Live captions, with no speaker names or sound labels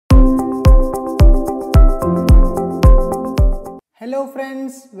Hello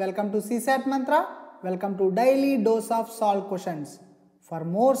friends, welcome to CSAT Mantra. Welcome to Daily Dose of Solved Questions. For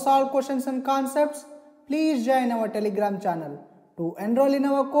more solved questions and concepts, please join our Telegram channel. To enroll in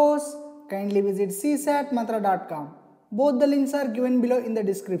our course, kindly visit csatmantra.com. Both the links are given below in the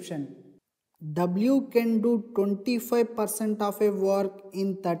description. W can do 25% of a work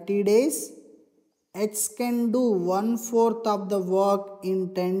in 30 days. X can do 1/4 of the work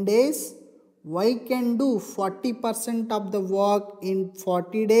in 10 days. Y can do 40% of the work in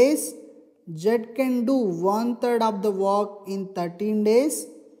 40 days. Z can do 1/3 of the work in 13 days.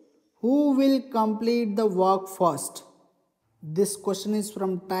 Who will complete the work first? This question is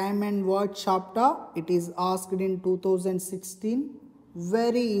from Time and Work chapter. It is asked in 2016.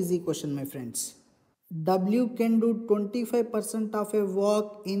 Very easy question, my friends. W can do 25% of a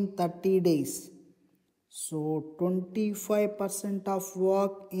work in 30 days. So 25% of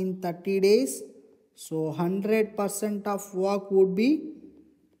work in 30 days. So 100% of work would be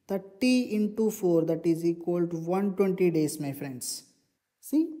 30 into 4, that is equal to 120 days, my friends.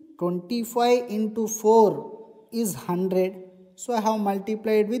 See, 25 into 4 is 100. So I have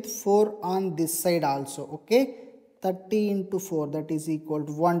multiplied with 4 on this side also. Okay, 30 into 4, that is equal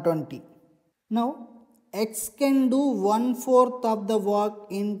to 120. Now X can do 1/4 of the work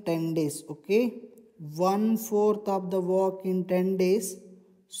in 10 days. Okay, 1/4 of the work in 10 days.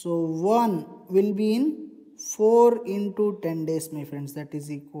 So 1 will be in 4 into 10 days, my friends, that is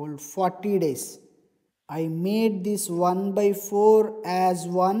equal to 40 days. I made this 1/4 as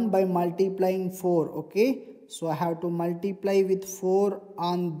 1 by multiplying 4. Okay, so I have to multiply with 4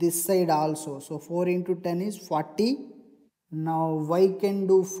 on this side also. So 4 into 10 is 40. Now Y can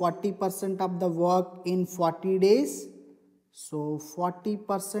do 40% of the work in 40 days. So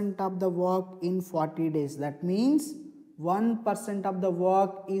 40% of the work in 40 days. That means 1% of the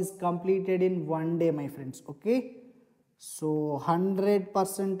work is completed in 1 day, my friends. Okay. So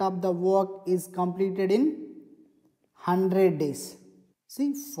 100% of the work is completed in 100 days. See,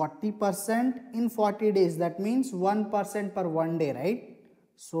 40% in 40 days. That means 1% per 1 day, right?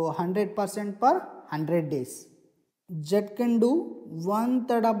 So 100% per 100 days. Z can do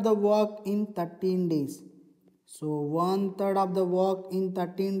 1/3 of the work in 13 days. So 1/3 of the work in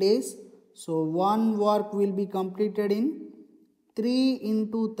 13 days. So one work will be completed in 3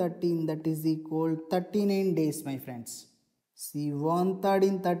 into 13, that is equal 39 days, my friends. See, 1/3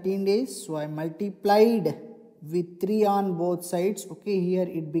 in 13 days. So I multiplied with 3 on both sides. Okay, here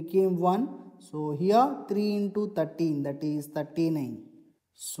it became 1. So here 3 into 13, that is 39.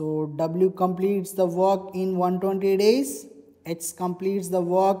 So W completes the work in 120 days. X completes the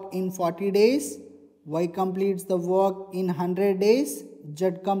work in 40 days. Y completes the work in 100 days. Z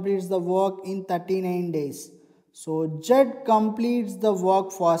completes the work in 39 days. So Z completes the work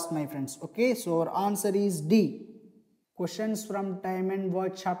first, my friends. Okay, so our answer is D. Questions from Time and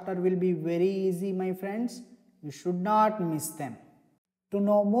Work chapter will be very easy, my friends. You should not miss them. To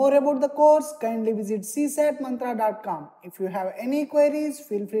know more about the course, kindly visit csatmantra.com. If you have any queries,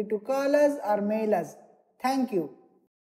 feel free to call us or mail us. Thank you.